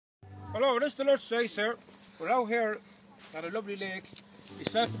Hello, this is the Lurch Joyce here. We're out here at a lovely lake.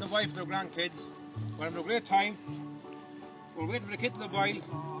 Myself and the wife and their grandkids. We're having a great time. We're waiting for the kids to boil.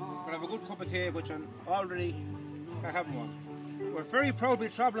 We'll have a good cup of tea, which I'm already having one. We're very proud to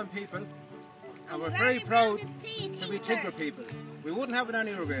be travelling people. And we're very proud to be tinker people. We wouldn't have it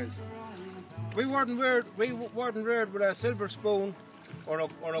any other ways. We weren't reared with a silver spoon or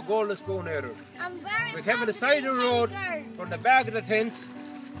a golden spoon either. We came on the side of the road from the bag of the tents,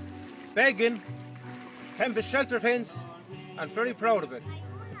 begging, came to shelter tents, and very proud of it.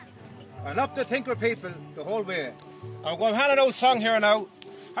 And up to tinker people the whole way. I'm going to hand an old song here now.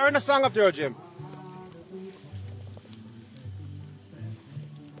 Hearing the song up there, Jim.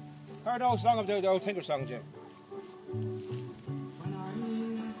 Heard the old song up there, the old tinker song, Jim.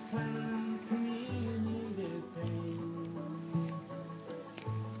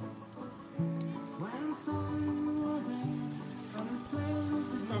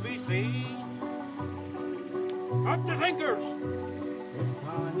 BC. Up the thinkers.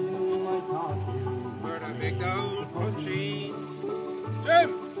 Where the big old country. Jim!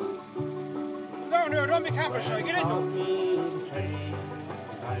 Down here, don't be camper shy, get into it.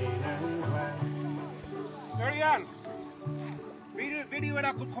 There you are. Video with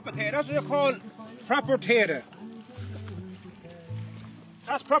that good cup of tea. That's what you call proper tea.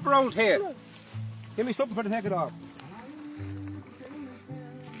 That's proper old tea. Give me something for to take it off.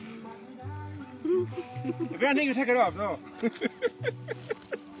 If you don't think you take it off, no.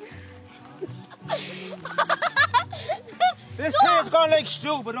 This tea has gone like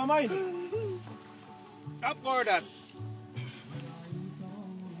stew, but don't mind it. Stop more of that.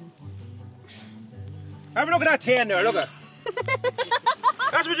 Have a look at that tea in there, look at it.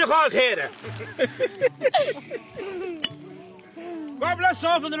 That's what you call tea there. God bless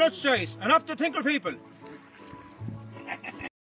all from the Lurch Joyce and up to tinker people.